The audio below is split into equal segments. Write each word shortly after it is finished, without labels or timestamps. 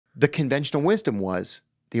The conventional wisdom was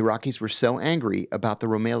the Iraqis were so angry about the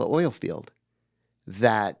Rumaila oil field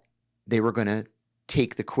that they were going to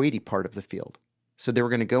take the Kuwaiti part of the field. So they were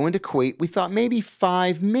going to go into Kuwait. We thought maybe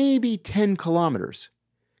 5, maybe 10 kilometers,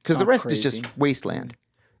 because the rest is just wasteland,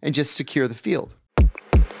 and just secure the field.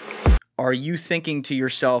 Are you thinking to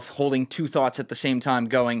yourself, holding two thoughts at the same time,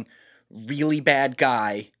 going, really bad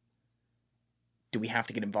guy, do we have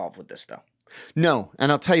to get involved with this, though? No,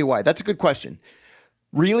 and I'll tell you why. That's a good question.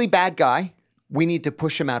 Really bad guy, we need to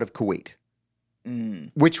push him out of Kuwait,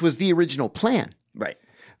 which was the original plan. Right.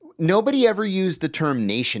 Nobody ever used the term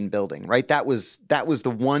nation building, right? That was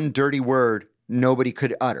the one dirty word nobody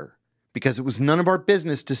could utter, because it was none of our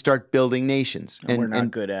business to start building nations. And we're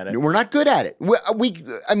not good at it. We're not good at it.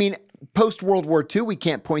 I mean, post-World War II, we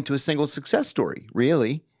can't point to a single success story,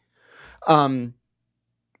 really.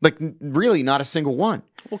 Like, really not a single one.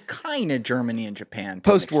 Well, kind of Germany and Japan.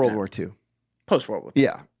 Post-World War II. Post-World War II.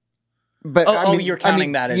 Yeah. But you're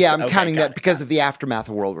counting that as... Yeah, I'm counting that because of the aftermath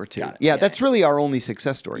of World War II. Yeah, that's really our only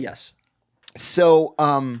success story. Yes. So,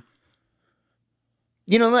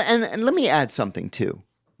 you know, and let me add something, too,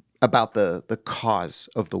 about the cause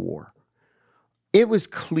of the war. It was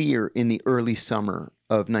clear in the early summer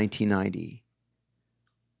of 1990.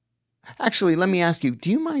 Actually, let me ask you,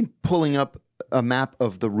 do you mind pulling up a map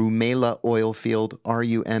of the Rumaila oil field,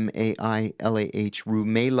 Rumailah,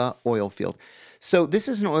 Rumaila oil field? So this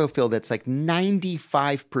is an oil field that's like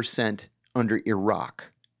 95% under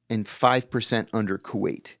Iraq and 5% under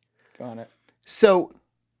Kuwait. Got it. So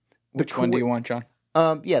which one do you want, John?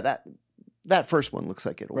 Yeah, that first one looks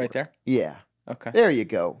like it'll right work. There? Yeah. Okay. There you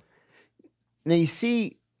go. Now you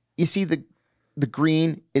see the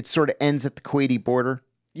green, it sort of ends at the Kuwaiti border.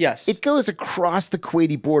 Yes. It goes across the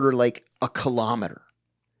Kuwaiti border like a kilometer.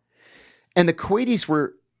 And the Kuwaitis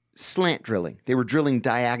were slant drilling. They were drilling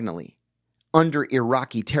diagonally under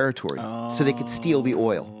Iraqi territory so they could steal the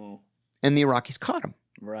oil. And the Iraqis caught them.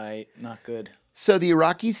 Right. Not good. So the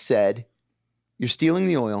Iraqis said, you're stealing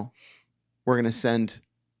the oil. We're going to send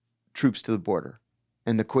troops to the border.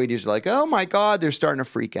 And the Kuwaitis are like, oh my God, they're starting to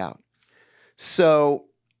freak out. So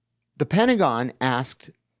the Pentagon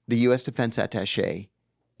asked the U.S. Defense Attaché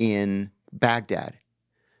in Baghdad,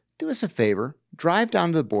 do us a favor, drive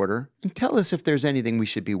down to the border and tell us if there's anything we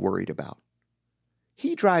should be worried about.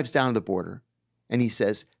 He drives down to the border and he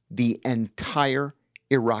says the entire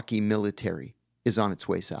Iraqi military is on its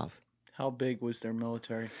way south. How big was their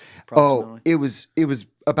military? Oh, it was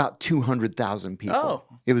about 200,000 people. Oh.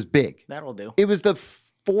 It was big. That'll do. It was the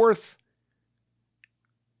fourth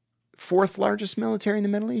largest military in the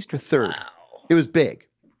Middle East, or third. Wow. It was big.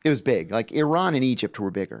 It was big. Like Iran and Egypt were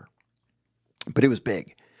bigger, but it was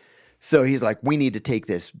big. So he's like, we need to take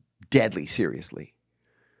this deadly seriously.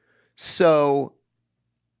 So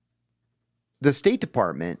the State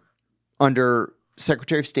Department, under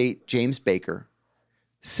Secretary of State James Baker,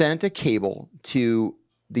 sent a cable to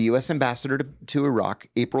the U.S. ambassador to Iraq,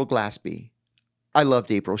 April Glaspie. I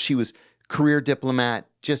loved April. She was a career diplomat,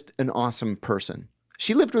 just an awesome person.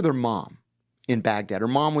 She lived with her mom in Baghdad. Her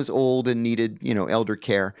mom was old and needed, elder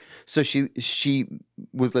care. So she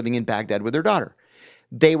was living in Baghdad with her daughter.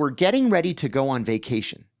 They were getting ready to go on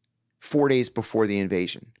vacation 4 days before the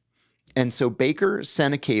invasion. And so Baker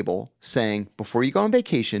sent a cable saying, before you go on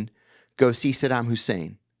vacation, go see Saddam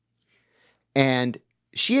Hussein. And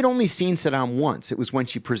she had only seen Saddam once. It was when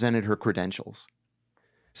she presented her credentials.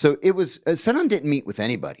 So it was, Saddam didn't meet with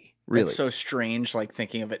anybody, really. That's so strange, like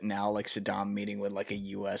thinking of it now, like Saddam meeting with like a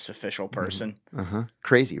U.S. official person.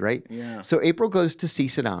 Crazy, right? Yeah. So April goes to see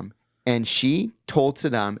Saddam, and she told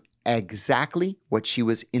Saddam exactly what she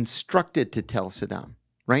was instructed to tell Saddam,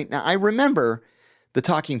 right? Now, I remember the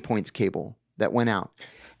talking points cable that went out.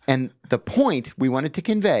 And the point we wanted to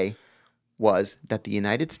convey was that the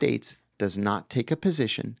United States does not take a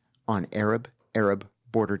position on Arab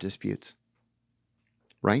border disputes.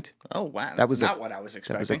 Right? Oh, wow. That's not what I was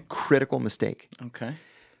expecting. That was a critical mistake. Okay.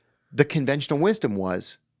 The conventional wisdom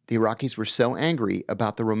was the Iraqis were so angry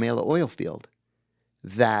about the Rumaila oil field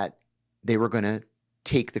that they were going to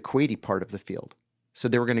take the Kuwaiti part of the field. So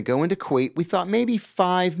they were going to go into Kuwait. We thought maybe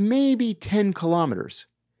 5, maybe 10 kilometers,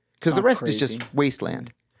 because the rest is just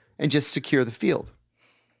wasteland, and just secure the field.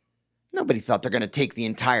 Nobody thought they're going to take the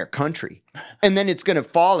entire country, and then it's going to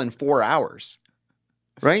fall in 4 hours.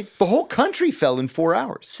 Right? The whole country fell in 4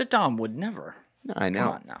 hours. Saddam would never. I know.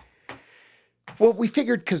 Come on now. Well, we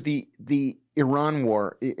figured because the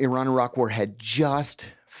Iran-Iraq war had just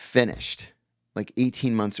finished, like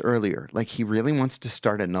 18 months earlier. Like, he really wants to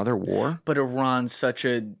start another war? But Iran's such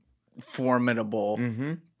a formidable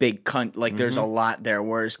big like there's a lot there,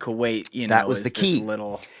 whereas Kuwait, you know, That was is the key. this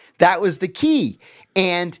little. That was the key.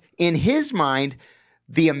 And in his mind,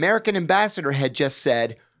 the American ambassador had just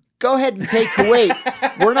said, go ahead and take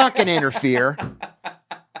Kuwait. We're not going to interfere.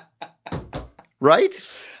 Right?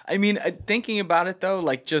 I mean, thinking about it, though,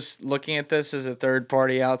 like just looking at this as a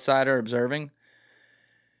third-party outsider observing,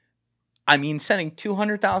 I mean, sending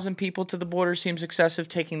 200,000 people to the border seems excessive.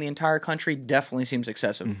 Taking the entire country definitely seems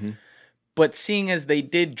excessive. Mm-hmm. But seeing as they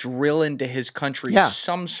did drill into his country,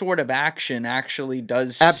 some sort of action actually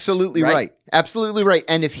does. Absolutely right. Absolutely right.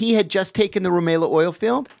 And if he had just taken the Rumaila oil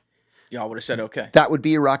field, y'all would have said okay. That would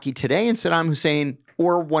be Iraqi today, and Saddam Hussein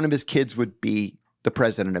or one of his kids would be the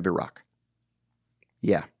president of Iraq.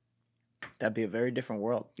 Yeah. That'd be a very different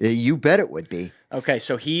world. You bet it would be. Okay,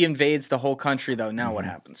 so he invades the whole country, though. Now what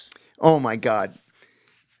happens? Oh, my God.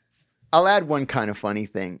 I'll add one kind of funny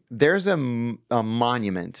thing. There's a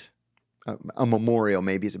monument, a memorial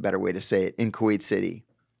maybe is a better way to say it, in Kuwait City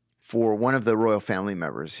for one of the royal family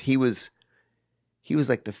members. He was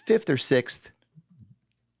like the 5th or 6th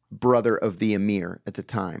brother of the emir at the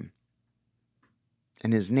time.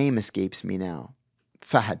 And his name escapes me now.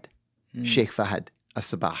 Fahad. Sheikh Fahad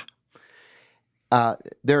as-Sabah.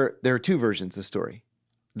 There are two versions of the story.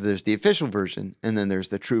 There's the official version, and then there's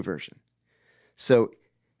the true version. So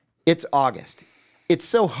it's August. It's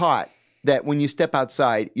so hot that when you step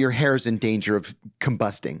outside, your hair's in danger of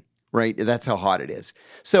combusting, right? That's how hot it is.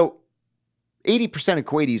 So 80% of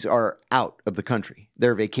Kuwaitis are out of the country.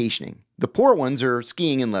 They're vacationing. The poor ones are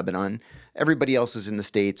skiing in Lebanon. Everybody else is in the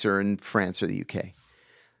States or in France or the UK.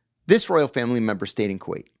 This royal family member stayed in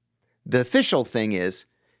Kuwait. The official thing is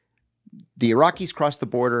the Iraqis cross the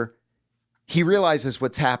border. He realizes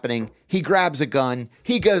what's happening. He grabs a gun.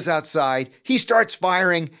 He goes outside. He starts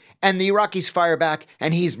firing, and the Iraqis fire back,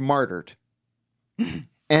 and he's martyred.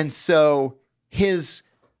 And so his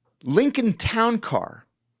Lincoln Town Car,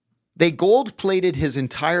 they gold-plated his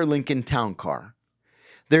entire Lincoln Town Car.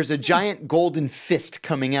 There's a giant golden fist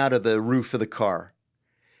coming out of the roof of the car,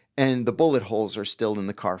 and the bullet holes are still in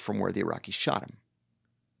the car from where the Iraqis shot him.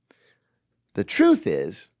 The truth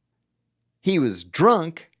is, he was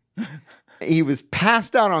drunk. He was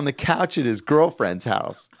passed out on the couch at his girlfriend's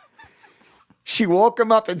house. She woke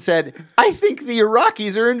him up and said, I think the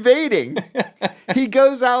Iraqis are invading. He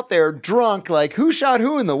goes out there drunk, like, who shot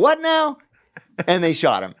who in the what now? And they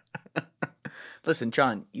shot him. Listen,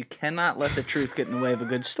 John, you cannot let the truth get in the way of a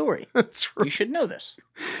good story. That's right. You should know this.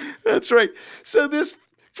 That's right. So this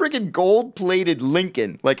freaking gold-plated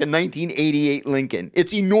Lincoln, like a 1988 Lincoln,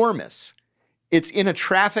 it's enormous. It's in a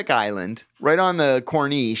traffic island right on the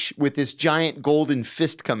Corniche with this giant golden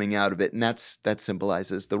fist coming out of it. And that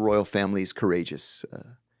symbolizes the royal family's courageous.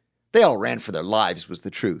 They all ran for their lives was the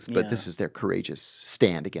truth. But this is their courageous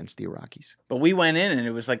stand against the Iraqis. But we went in and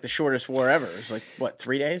it was like the shortest war ever. It was like, what,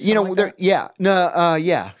 3 days? You know, like yeah.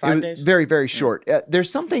 5 days? Very, very short. There's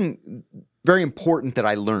something very important that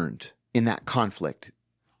I learned in that conflict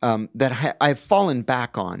that I've fallen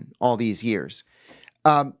back on all these years.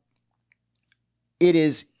 It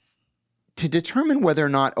is to determine whether or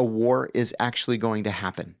not a war is actually going to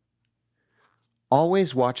happen.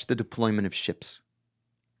 Always watch the deployment of ships.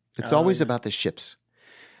 It's always about the ships.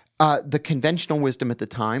 The conventional wisdom at the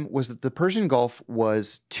time was that the Persian Gulf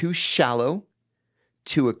was too shallow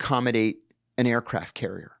to accommodate an aircraft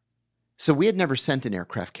carrier. So we had never sent an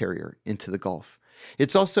aircraft carrier into the Gulf.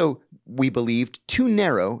 It's also, we believed, too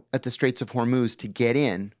narrow at the Straits of Hormuz to get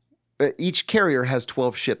in. Each carrier has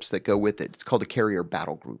 12 ships that go with it. It's called a carrier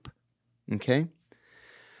battle group. Okay?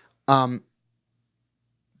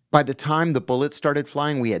 By the time the bullets started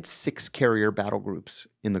flying, we had 6 carrier battle groups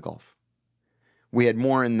in the Gulf. We had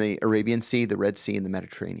more in the Arabian Sea, the Red Sea, and the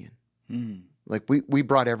Mediterranean. Like we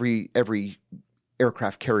brought every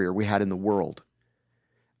aircraft carrier we had in the world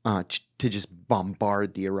to just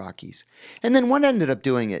bombard the Iraqis. And then what ended up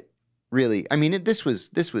doing it, really, I mean, this was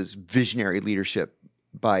visionary leadership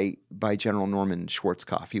by General Norman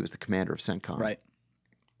Schwarzkopf. He was the commander of CENTCOM. Right.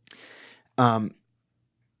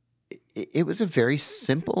 It was a very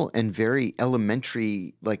simple and very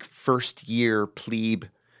elementary, like first-year plebe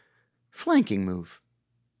flanking move.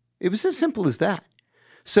 It was as simple as that.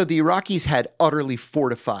 So the Iraqis had utterly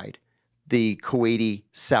fortified the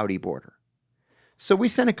Kuwaiti-Saudi border. So we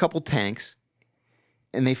sent a couple tanks,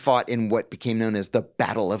 and they fought in what became known as the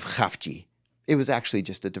Battle of Khafji. It was actually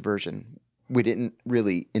just a diversion. We didn't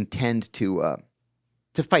really intend to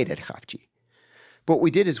fight at Khafji. What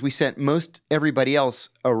we did is we sent most everybody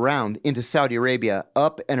else around into Saudi Arabia,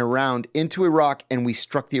 up and around into Iraq, and we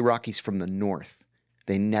struck the Iraqis from the north.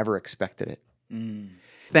 They never expected it.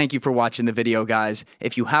 Thank you for watching the video, guys.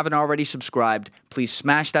 If you haven't already subscribed, please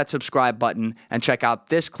smash that subscribe button and check out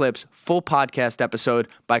this clip's full podcast episode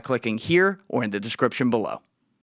by clicking here or in the description below.